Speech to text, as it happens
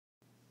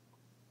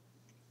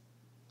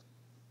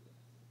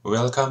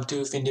Welcome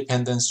to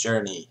Independence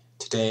Journey.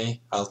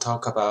 Today, I'll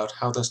talk about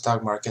how the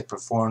stock market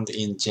performed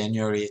in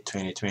January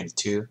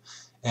 2022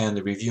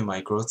 and review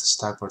my growth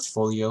stock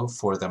portfolio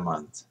for the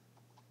month.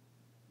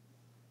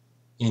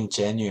 In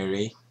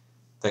January,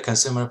 the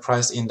consumer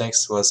price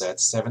index was at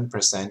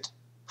 7%,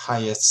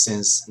 highest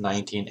since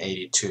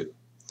 1982.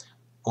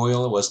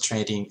 Oil was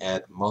trading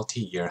at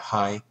multi-year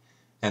high,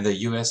 and the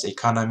US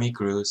economy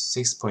grew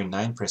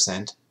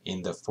 6.9%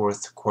 in the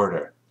fourth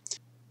quarter.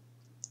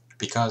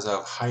 Because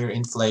of higher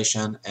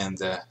inflation and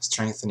the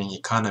strengthening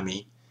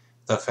economy,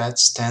 the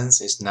Fed's stance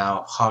is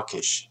now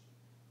hawkish.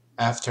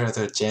 After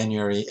the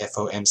January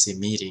FOMC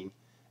meeting,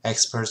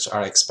 experts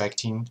are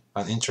expecting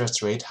an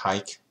interest rate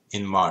hike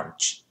in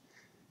March.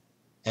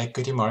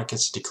 Equity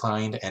markets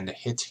declined and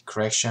hit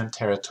correction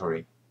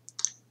territory.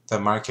 The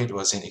market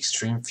was in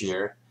extreme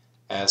fear,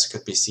 as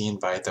could be seen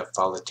by the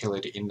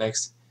volatility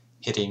index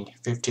hitting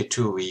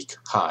 52-week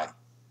high.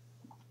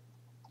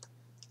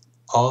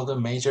 All the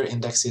major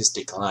indexes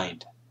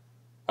declined.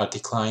 A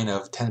decline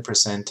of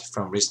 10%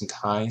 from recent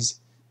highs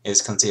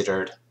is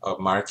considered a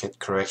market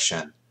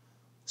correction,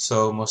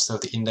 so most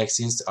of the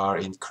indexes are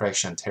in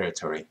correction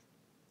territory.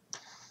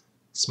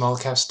 Small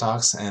cap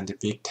stocks and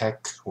big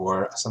tech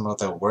were some of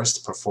the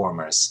worst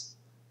performers.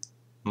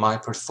 My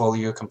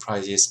portfolio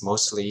comprises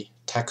mostly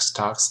tech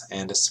stocks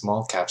and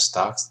small cap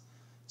stocks,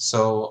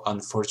 so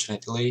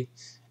unfortunately,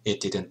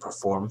 it didn't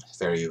perform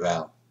very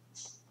well.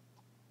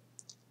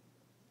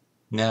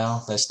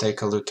 Now let's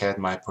take a look at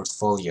my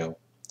portfolio.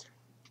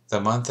 The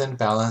month-end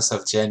balance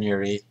of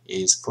January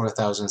is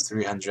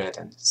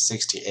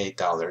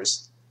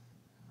 $4,368.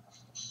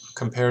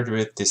 Compared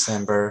with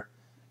December,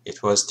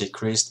 it was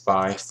decreased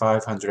by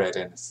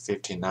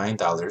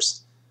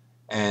 $559,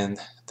 and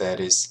that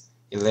is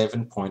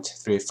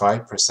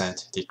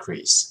 11.35%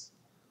 decrease.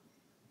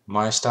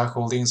 My stock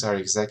holdings are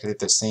exactly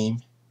the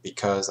same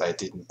because I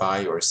didn't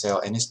buy or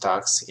sell any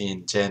stocks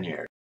in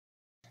January.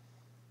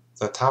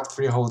 The top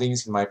 3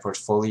 holdings in my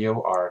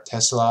portfolio are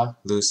Tesla,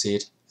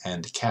 Lucid,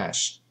 and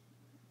cash.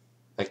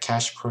 The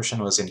cash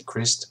portion was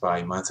increased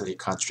by monthly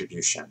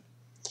contribution.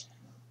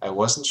 I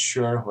wasn't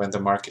sure when the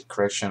market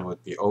correction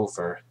would be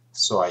over,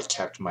 so I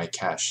kept my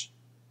cash.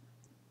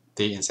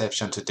 The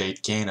inception to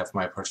date gain of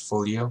my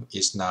portfolio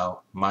is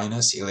now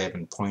minus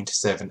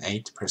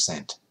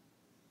 11.78%.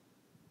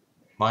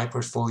 My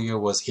portfolio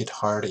was hit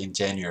hard in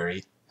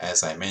January,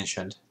 as I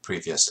mentioned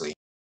previously.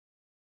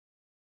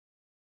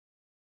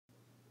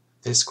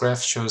 This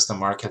graph shows the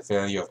market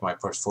value of my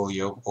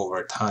portfolio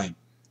over time.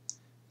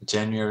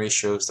 January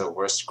shows the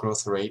worst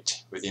growth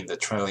rate within the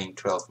trailing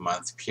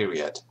 12-month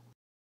period.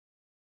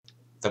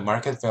 The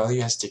market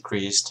value has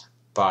decreased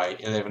by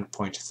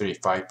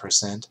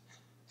 11.35%,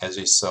 as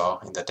we saw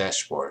in the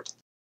dashboard.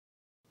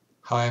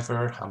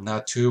 However, I'm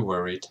not too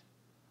worried.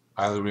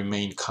 I'll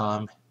remain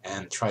calm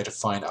and try to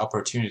find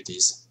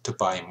opportunities to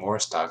buy more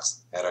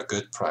stocks at a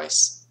good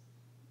price.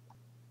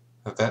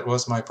 That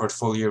was my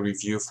portfolio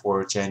review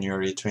for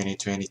January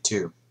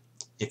 2022.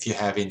 If you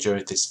have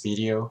enjoyed this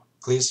video,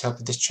 please help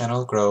this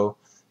channel grow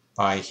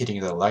by hitting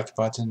the like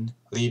button,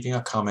 leaving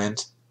a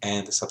comment,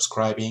 and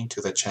subscribing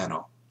to the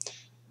channel.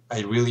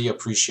 I really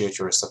appreciate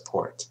your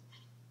support.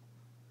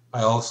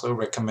 I also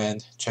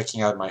recommend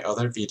checking out my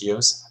other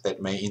videos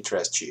that may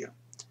interest you.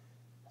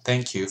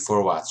 Thank you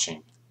for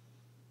watching.